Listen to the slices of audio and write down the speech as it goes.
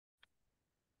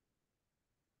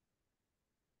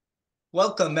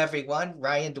Welcome, everyone.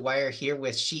 Ryan Dwyer here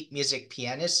with Sheet Music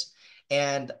Pianists,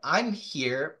 and I'm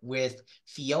here with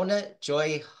Fiona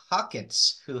Joy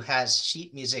Hawkins, who has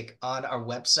sheet music on our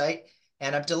website.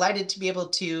 And I'm delighted to be able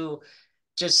to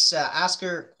just ask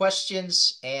her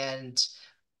questions. And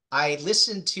I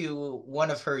listened to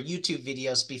one of her YouTube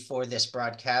videos before this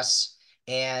broadcast,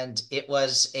 and it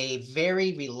was a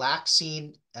very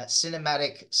relaxing,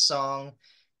 cinematic song,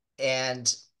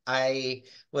 and I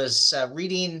was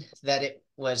reading that it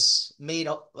was made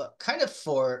kind of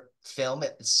for film,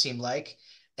 it seemed like.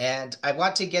 And I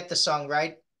want to get the song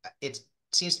right. It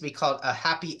seems to be called A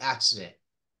Happy Accident.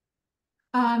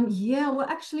 Yeah, well,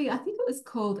 actually, I think it was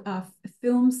called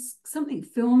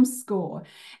film score,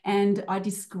 and I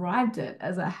described it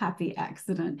as a happy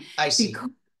accident I see. because,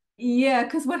 yeah,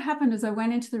 because what happened is I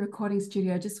went into the recording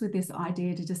studio just with this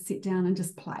idea to just sit down and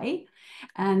just play,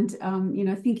 and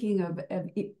thinking of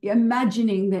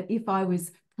imagining that if I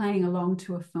was playing along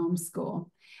to a film score,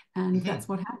 and that's Mhm.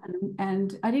 what happened.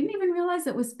 And I didn't even realize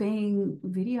it was being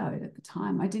videoed at the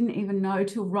time. I didn't even know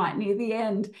till right near the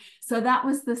end. So that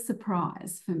was the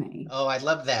surprise for me. Oh, I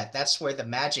love that. That's where the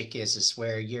magic is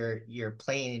where you're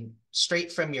playing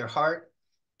straight from your heart,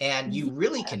 and you Yeah,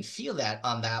 really can feel that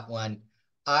on that one. yeah.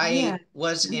 I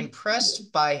was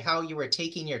impressed by how you were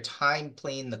taking your time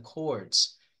playing the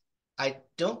chords. I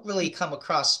don't really come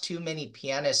across too many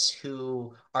pianists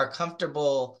who are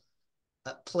comfortable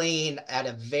playing at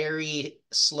a very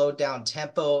slowed down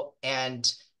tempo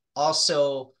and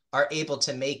also are able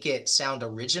to make it sound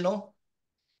original.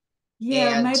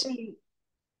 Yeah, And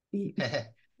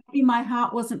maybe my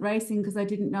heart wasn't racing because I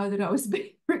didn't know that I was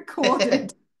being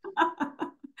recorded.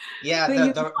 yeah, But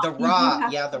you're the right, you do raw,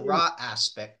 have yeah, the to. raw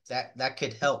aspect that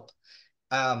could help.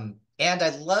 And I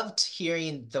loved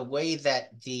hearing the way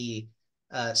that the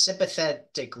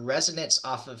sympathetic resonance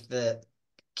off of the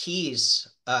keys,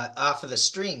 off of the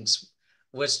strings,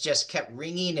 was just kept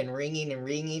ringing and ringing and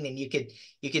ringing, and you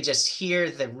could just hear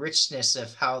the richness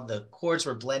of how the chords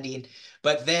were blending.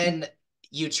 But then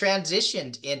you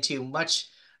transitioned into much,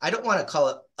 I don't want to call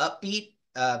it upbeat,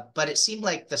 but it seemed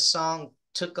like the song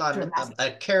took on Dramatic.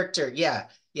 a character. Yeah,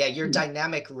 your Mm.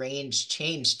 dynamic range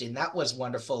changed, and that was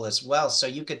wonderful as well. So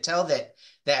you could tell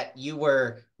that you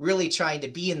were really trying to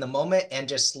be in the moment and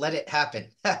just let it happen.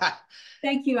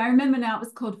 Thank you. I remember now it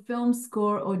was called Film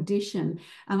Score Audition.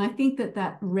 And I think that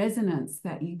that resonance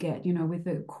that you get, with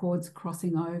the chords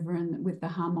crossing over and with the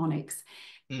harmonics,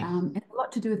 Mm. it's a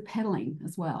lot to do with pedaling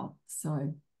as well.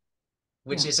 So,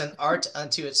 Which yeah. is an art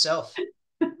unto itself.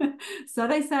 So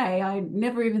they say, I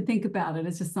never even think about it.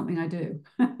 It's just something I do.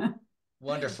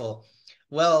 Wonderful.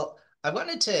 Well, I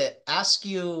wanted to ask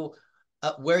you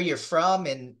where you're from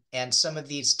and some of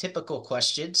these typical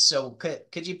questions. So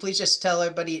could you please just tell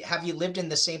everybody, have you lived in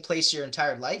the same place your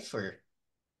entire life, or?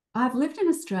 I've lived in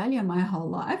Australia my whole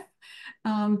life,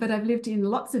 but I've lived in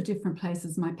lots of different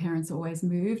places. My parents always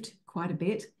moved quite a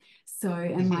bit. So,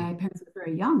 and my parents were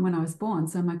very young when I was born.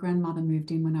 So my grandmother moved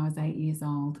in when I was 8 years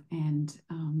old, and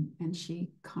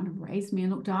she kind of raised me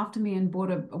and looked after me and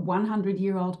bought a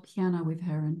 100-year-old piano with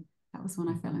her, and that was when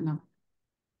I fell in love.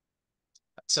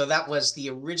 So that was the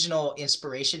original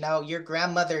inspiration. Now, your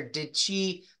grandmother, did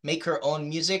she make her own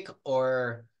music,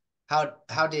 or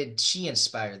how did she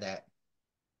inspire that?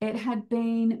 It had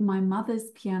been my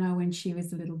mother's piano when she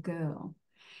was a little girl.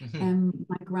 Mhm. And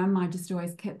my grandma just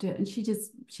always kept it, and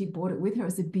she bought it with her. It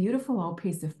was a beautiful old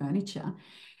piece of furniture,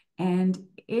 and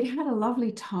it had a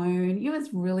lovely tone. It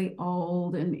was really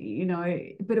old, and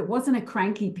but it wasn't a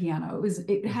cranky piano. Mhm.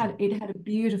 It had a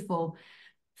beautiful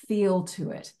feel to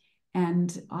it.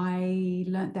 And I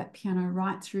learnt that piano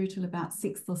right through till about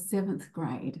sixth or seventh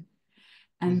grade,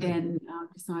 and Mhm. then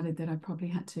decided that I probably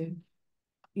had to,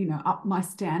 up my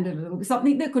standard a little bit,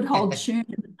 something that could hold tune.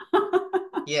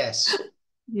 Yes,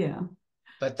 Yeah.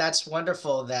 but that's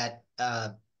wonderful that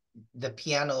the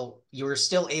piano, you were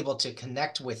still able to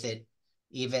connect with it,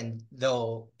 even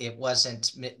though it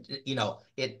wasn't,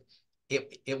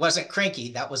 it wasn't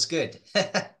cranky. That was good.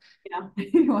 Yeah,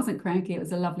 it wasn't cranky. It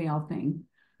was a lovely old thing.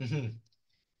 Mhm.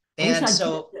 I wish And I'd kept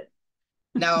so it.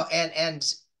 now,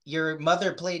 and your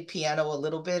mother played piano a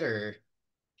little bit, or?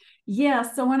 Yeah,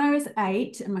 so when I was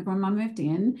 8 and my grandma moved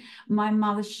in, my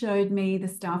mother showed me the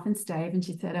staff and stave, and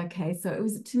she said, okay, so it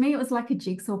was, to me, it was like a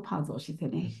jigsaw puzzle. She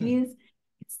said, now Mhm. here's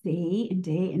it's C and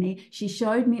D and E. She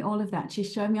showed me all of that. She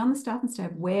showed me on the staff and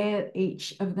stave where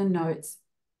each of the notes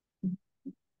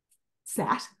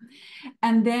sat.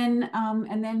 And then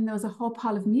there was a whole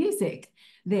pile of music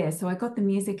there. So I got the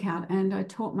music out and I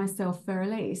taught myself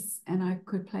Ferrelise, and I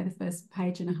could play the first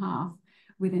page and a half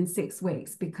within 6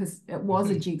 weeks because it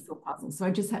was a Mhm. jigsaw puzzle. So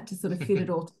I just had to sort of fit it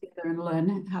all together together and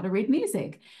learn how to read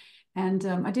music. And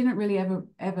I didn't really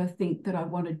ever think that I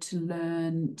wanted to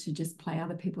learn to just play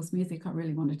other people's music. I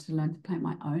really wanted to learn to play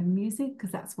my own music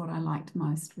because that's what I liked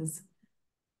most was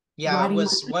Yeah, I writing my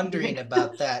was own wondering music.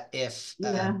 about that if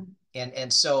Yeah,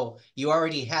 and so you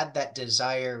already had that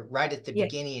desire right at the yeah,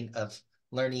 beginning of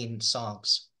learning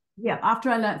songs. yeah. After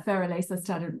I learnt Release, I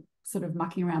started sort of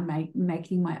mucking around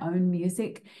making my own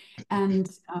music. And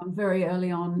very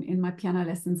early on in my piano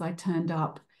lessons, I turned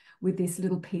up with this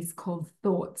little piece called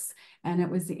Thoughts, and it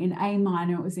was in A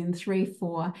minor. It was in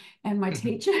 3/4, and my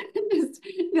teacher just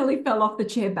nearly fell off the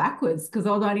chair backwards because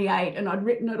I was only 8 and I'd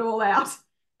written it all out.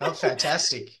 Oh,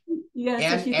 fantastic. Yeah, so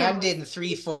And she thought and it in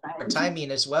 3/4 was strange.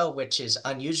 timing as well, which is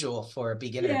unusual for a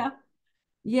beginner. Yeah,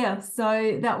 yeah,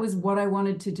 so that was what I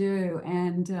wanted to do.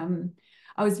 And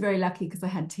I was very lucky because I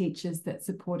had teachers that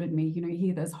supported me. You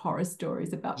hear those horror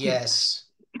stories about people Yes.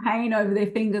 pain over their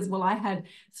fingers. Well, I had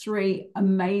 3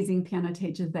 amazing piano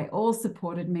teachers. They all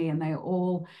supported me and they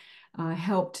all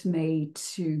helped me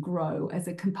to grow as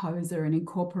a composer and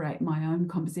incorporate my own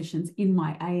compositions in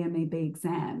my AMEB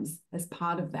exams as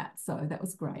part of that. So that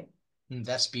was great.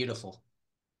 That's beautiful.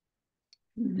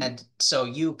 Mhm. And so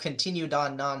you continued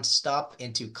on nonstop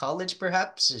into college,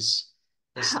 perhaps? Is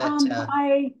that Um,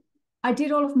 I I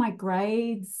did all of my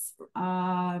grades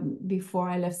before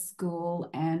I left school,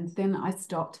 and then I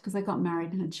stopped because I got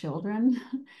married and had children.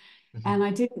 mhm. And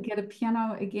I didn't get a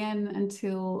piano again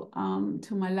until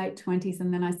till my late 20s,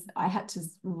 and then I had to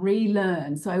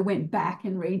relearn. So I went back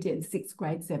and redid 6th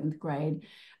grade, 7th grade,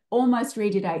 almost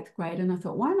redid 8th grade, and I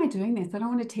thought, why am I doing this? I don't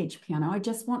want to teach piano. I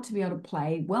just want to be able to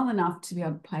play well enough to be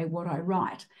able to play what I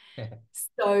write.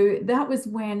 So that was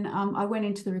when I went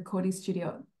into the recording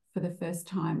studio for the first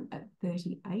time at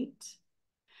 38.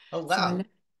 Oh, So I wow. left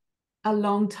a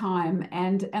long time,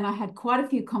 and I had quite a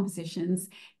few compositions,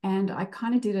 and I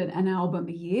kind of did an album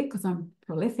a year because I'm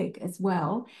prolific as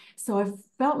well. So I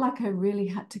felt like I really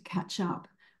had to catch up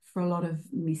for a lot of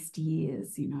missed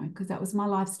years, because that was my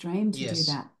life's dream to do Yes.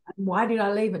 that. Why did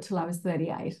I leave it till I was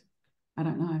 38? I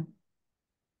don't know.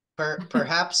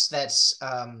 Perhaps that's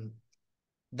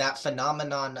that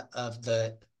phenomenon of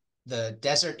the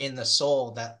desert in the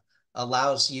soul that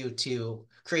allows you to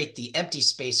create the empty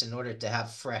space in order to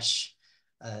have fresh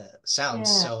sounds.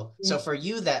 Yeah, So yeah. for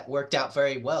you, that worked out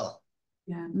very well.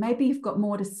 Yeah, maybe you've got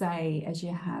more to say as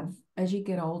you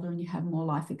get older and you have more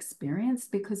life experience,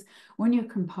 because when you're a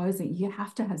composer, you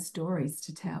have to have stories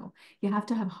to tell. You have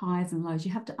to have highs and lows.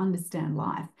 You have to understand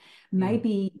life. Hmm.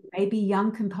 Maybe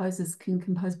young composers can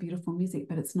compose beautiful music,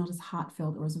 but it's not as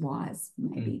heartfelt or as wise,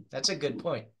 maybe. That's a good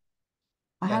point.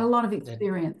 I had a Yeah. lot of That,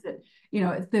 experience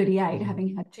at 38, mhm.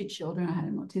 having had 2 children. I had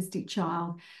an autistic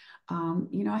child.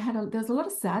 There's a lot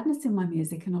of sadness in my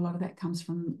music, and a lot of that comes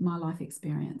from my life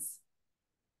experience.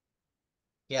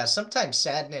 Yeah, sometimes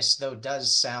sadness, though,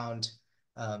 does sound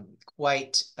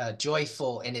quite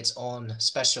joyful in its own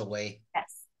special way.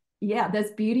 Yes. Yeah,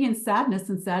 there's beauty in sadness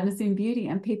and sadness in beauty.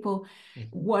 And people,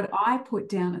 Mhm. what I put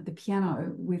down at the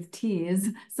piano with tears,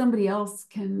 somebody else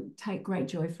can take great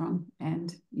joy from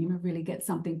and, really get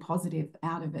something positive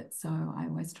out of it. So I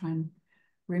always try and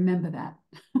remember that.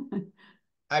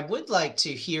 I would like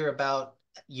to hear about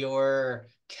your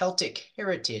Celtic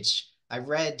heritage. I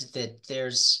read that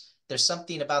there's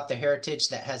something about the heritage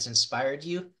that has inspired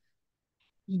you.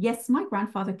 Yes, my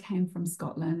grandfather came from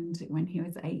Scotland when he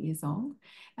was 8 years old.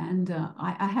 And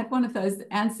I had one of those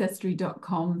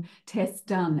ancestry.com tests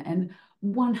done, and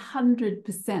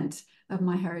 100% of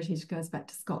my heritage goes back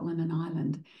to Scotland and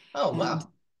Ireland. Oh, And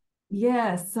wow.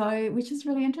 yeah, so which is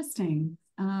really interesting.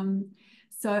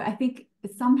 So I think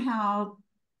somehow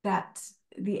that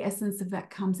the essence of that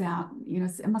comes out,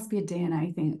 it must be a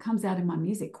DNA thing. It comes out in my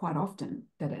music quite often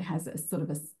that it has a sort of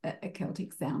a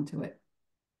Celtic sound to it.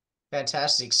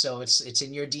 Fantastic. So it's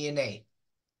in your DNA.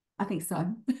 I think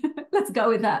so. Let's go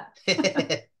with that.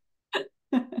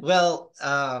 Well,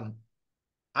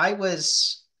 I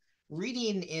was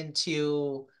reading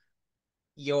into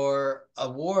your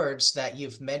awards that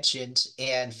you've mentioned,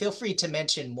 and feel free to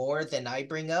mention more than I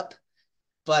bring up.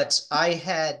 But I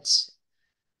had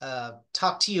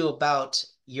talked to you about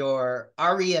your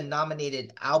ARIA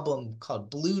nominated album called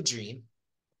Blue Dream,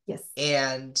 Yes,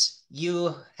 and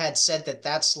you had said that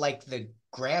that's like the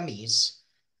Grammys,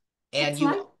 and it's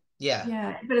like, yeah,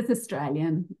 yeah, but it's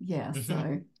Australian. Yeah, hmm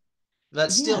so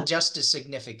but still yeah. just as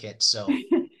significant. So,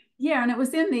 Yeah, and it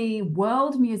was in the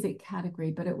world music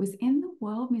category, but it was in the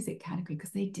world music category because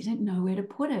they didn't know where to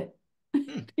put it.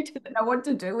 hmm, They didn't know what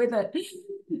to do with it.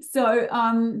 So,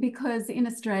 because in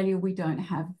Australia we don't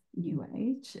have new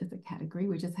age as a category.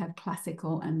 We just have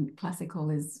classical, and classical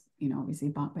is, obviously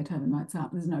Bach, Beethoven,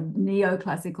 Mozart. There's no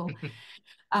neoclassical.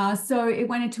 So it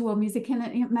went into world music, and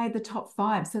it made the top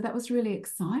 5. So that was really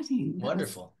exciting. That was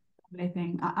Wonderful.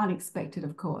 everything unexpected,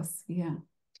 of course. Yeah.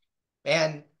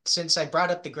 And since I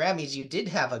brought up the Grammys, you did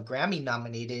have a Grammy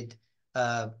nominated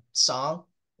song.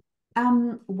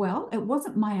 Well, it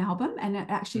wasn't my album, and it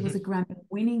actually was a Mhm. Grammy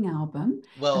winning album.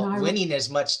 And Well, I wrote, winning is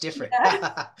much different.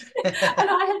 yeah. And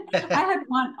I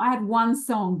had one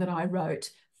song that I wrote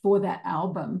for that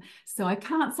album. So I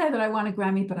can't say that I won a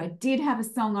Grammy, but I did have a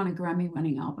song on a Grammy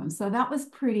winning album. So that was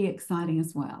pretty exciting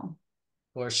as well.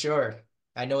 For sure.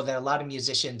 I know that a lot of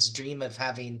musicians dream of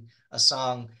having a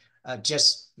song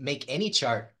just make any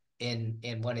chart in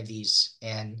one of these,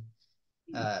 and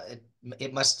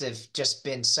it must have just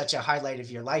been such a highlight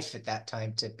of your life at that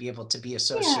time to be able to be Yeah,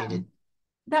 associated.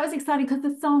 that was exciting because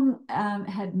the song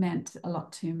had meant a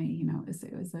lot to me.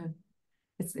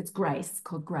 It's Grace,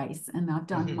 called Grace, and I've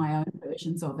done Mhm. my own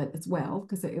versions of it as well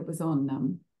because it was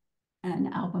on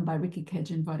an album by Ricky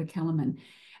Kedge and Voda Kellerman,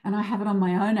 and I have it on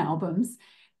my own albums,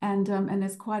 and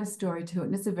there's quite a story to it,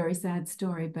 and it's a very sad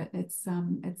story, but it's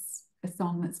a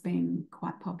song that's been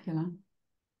quite popular.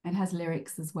 It has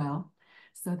lyrics as well,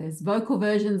 so there's vocal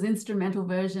versions, instrumental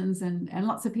versions, and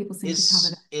lots of people seem to cover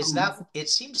that Is song. that it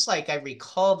seems like I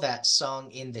recall that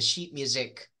song in the sheet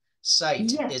music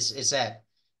site. Yes, Is that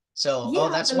so? yeah, Oh,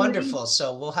 I that's believe. wonderful.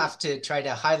 So we'll have to try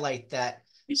to highlight that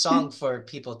song for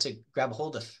people to grab a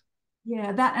hold of.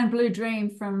 Yeah, that and Blue Dream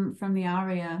from the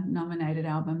ARIA nominated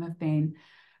album have been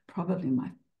probably my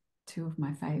two of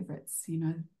my favorites.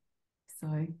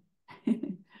 So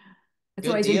it's Good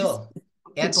always interesting deal.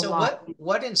 what And people so like.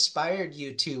 what inspired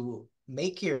you to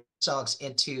make your songs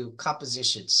into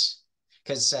compositions?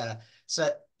 Because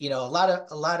so a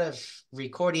lot of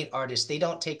recording artists, they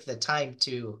don't take the time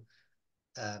to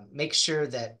make sure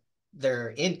that they're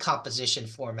in composition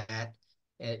format.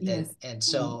 And, and, Yes. and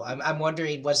so I'm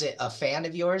wondering, was it a fan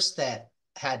of yours that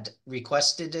had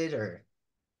requested it or?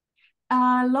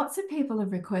 Lots of people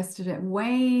have requested it.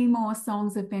 Way more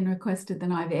songs have been requested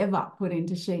than I've ever put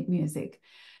into sheet music.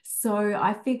 So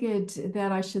I figured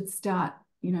that I should start,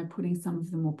 putting some of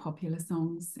the more popular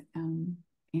songs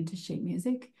into sheet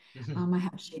music. Mhm. I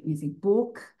have a sheet music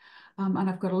book, and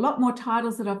I've got a lot more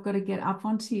titles that I've got to get up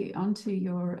onto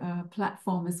your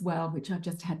platform as well, which I've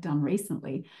just had done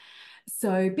recently.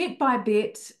 So bit by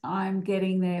bit, I'm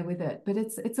getting there with it, but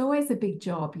it's always a big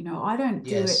job. I don't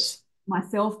do it Yes.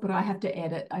 myself, but I have to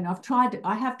edit. And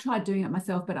I have tried doing it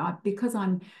myself, but because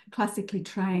I'm classically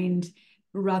trained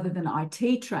rather than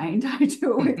IT trained, I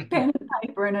do it with pen and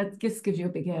paper, and it just gives you a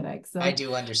big headache. I So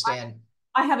do understand.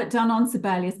 I have it done on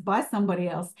Sibelius by somebody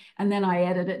else, and then I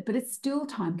edit it, but it's still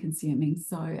time consuming.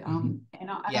 So Mhm.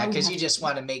 and I Yeah, would because have you just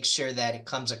want to make sure that it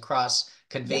comes across yeah.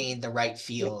 conveying the right Yeah.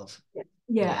 feel of, Yeah.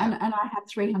 Yeah. And, yeah, and I have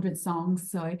 300 songs.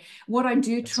 So what I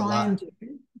do that's a try and lot.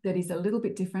 do that is a little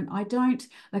bit different. I don't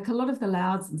like a lot of the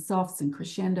louds and softs and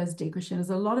crescendos, decrescendos,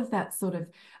 a lot of that sort of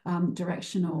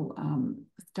directional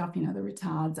stuff, the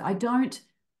retards. I don't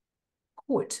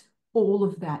put all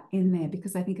of that in there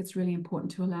because I think it's really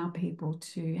important to allow people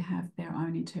to have their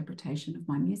own interpretation of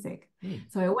my music. Hmm.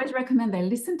 So I always recommend they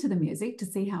listen to the music to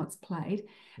see how it's played,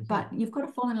 Mhm. but you've got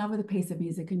to fall in love with a piece of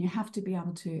music and you have to be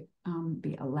able to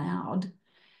be allowed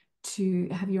to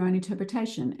have your own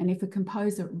interpretation. And if a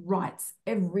composer writes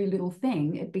every little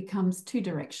thing, it becomes too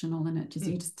directional and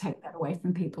you Hmm. just take that away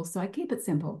from people. So I keep it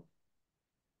simple.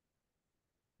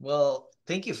 Well,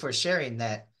 thank you for sharing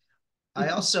that. I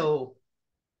also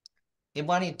am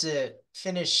wanting to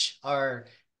finish our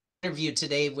interview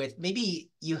today with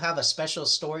maybe you have a special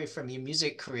story from your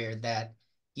music career that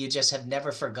you just have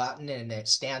never forgotten and it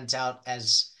stands out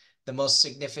as the most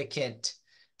significant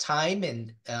time,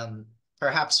 and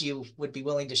perhaps you would be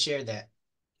willing to share that.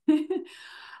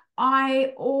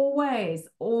 I always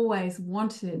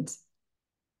wanted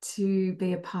to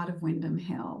be a part of Wyndham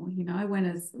Hill.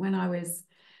 When I was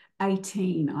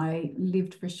 18, I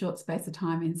lived for a short space of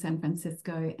time in San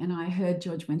Francisco and I heard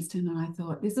George Winston and I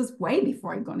thought, this is way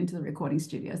before I'd gone into the recording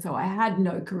studio. So I had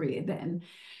no career then.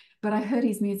 But I heard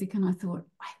his music and I thought,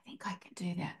 I think I can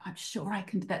do that. I'm sure I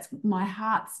can. That's my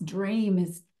heart's dream,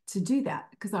 is to do that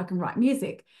because I can write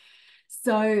music.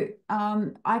 So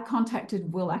I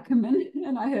contacted Will Ackerman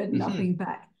and I heard Mhm. nothing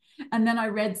back. And then I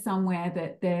read somewhere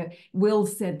that Will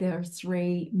said there are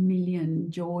 3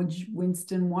 million George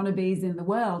Winston wannabes in the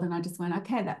world. And I just went,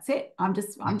 okay, that's it. I'm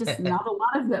just another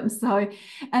one of them. So,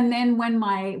 and then when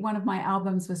one of my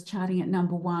albums was charting at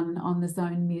 #1 on the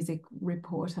Zone Music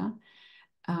Reporter,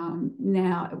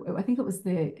 now I think it was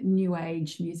the New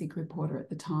Age Music Reporter at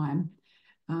the time.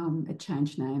 it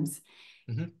changed names.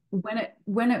 Hmm.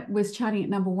 When it was charting at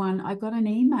number one, I got an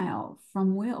email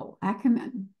from Will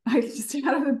Ackerman. I just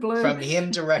out of the blue. From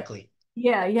him directly.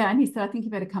 Yeah, yeah. And he said, I think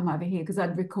you better come over here because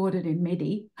I'd recorded in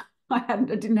MIDI. I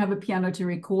didn't have a piano to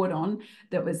record on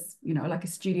that was, like a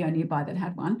studio nearby that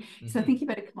had one. So I Hmm. think you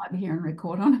better come over here and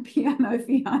record on a piano,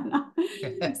 Fiona.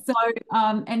 So,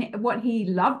 and what he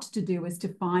loved to do was to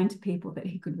find people that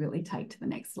he could really take to the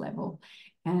next level.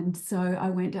 And so I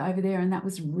went over there, and that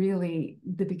was really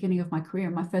the beginning of my career.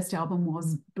 My first album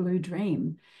was Blue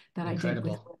Dream that I did with.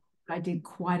 Incredible. I did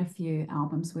quite a few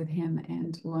albums with him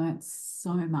and learnt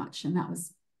so much, and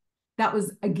that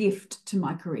was a gift to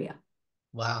my career.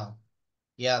 Wow.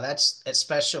 Yeah, that's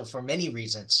special for many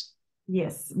reasons.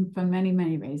 Yes, for many,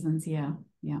 many reasons. Yeah,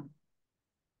 yeah.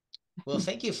 Well,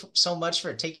 thank you so much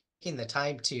for taking the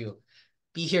time to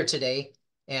be here today.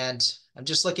 And I'm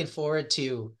just looking forward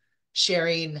to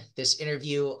sharing this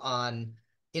interview on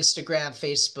Instagram,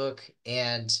 Facebook,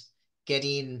 and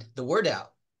getting the word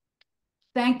out.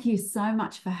 Thank you so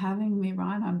much for having me,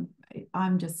 Ryan.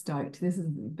 I'm just stoked. This has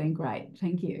been great.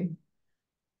 Thank you.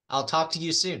 I'll talk to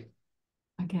you soon.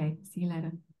 Okay, see you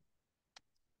later.